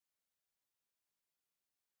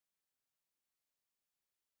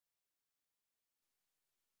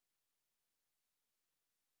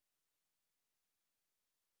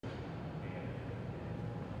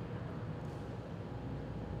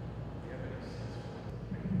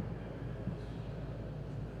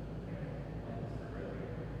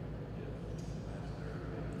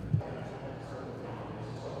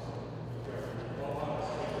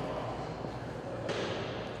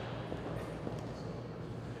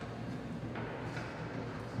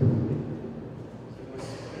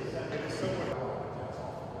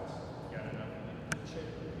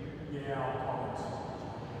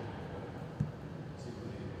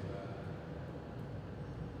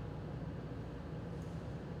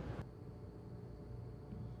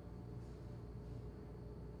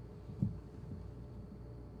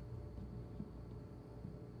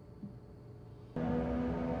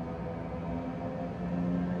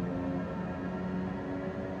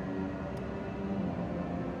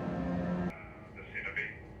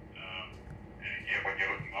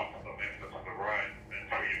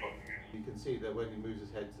see that when he moves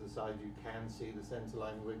his head to the side, you can see the centre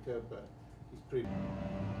line of the curve, but he's pretty...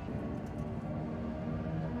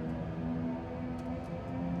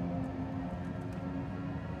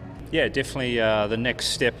 Yeah, definitely. The next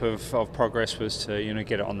step of progress was to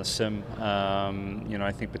get it on the sim.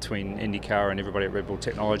 I think between IndyCar and everybody at Red Bull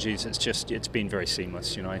Technologies, it's been very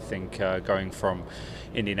seamless. I think going from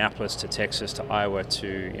Indianapolis to Texas to Iowa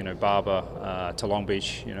to Barber to Long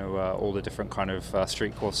Beach, all the different kind of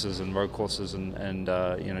street courses and road courses and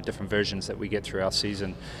different versions that we get through our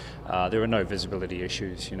season. There were no visibility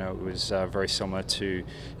issues. It was very similar to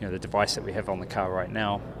the device that we have on the car right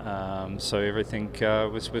now. So everything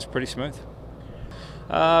was pretty smooth.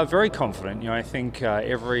 Very confident. I think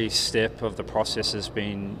every step of the process has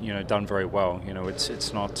been done very well.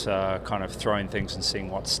 It's not kind of throwing things and seeing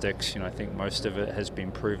what sticks. I think most of it has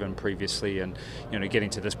been proven previously, and getting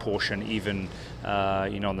to this portion, even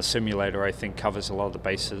on the simulator, I think covers a lot of the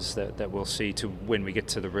bases that we'll see to when we get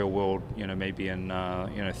to the real world. Maybe in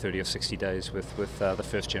 30 or 60 days with the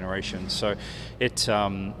first generation. So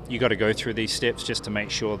you got to go through these steps just to make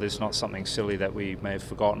sure there's not something silly that we may have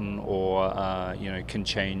forgotten or can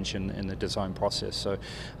change in the design process. So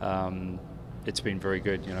it's been very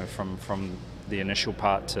good, from the initial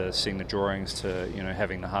part to seeing the drawings to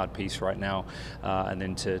having the hard piece right now, and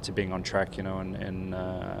then to being on track, in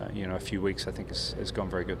a few weeks. I think it's gone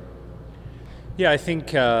very good. Yeah, I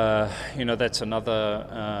think that's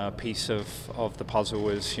another piece of the puzzle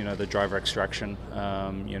is the driver extraction.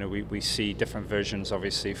 We see different versions,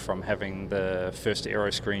 obviously, from having the first Aero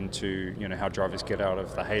Screen to how drivers get out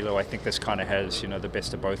of the halo. I think this kind of has the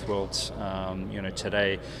best of both worlds.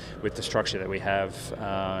 Today with the structure that we have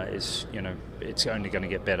is it's only going to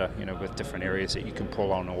get better. With different areas that you can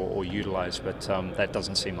pull on or utilize, but that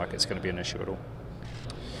doesn't seem like it's going to be an issue at all.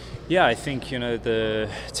 Yeah, I think the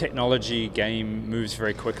technology game moves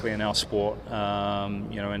very quickly in our sport,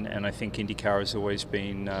 and I think IndyCar has always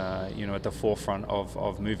been at the forefront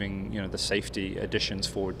of moving the safety additions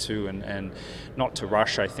forward too, and not to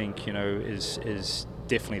rush. I think is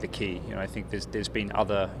definitely the key. I think there's been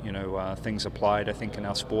other things applied, I think, in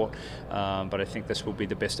our sport, but I think this will be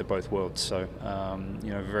the best of both worlds. So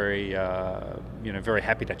very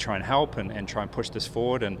happy to try and help and try and push this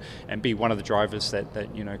forward and be one of the drivers that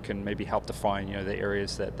can maybe help define the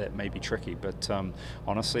areas that may be tricky. But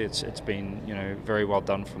honestly, it's been very well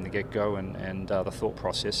done from the get-go, and the thought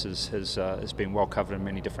process has been well covered in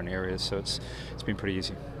many different areas. So it's been pretty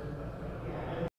easy.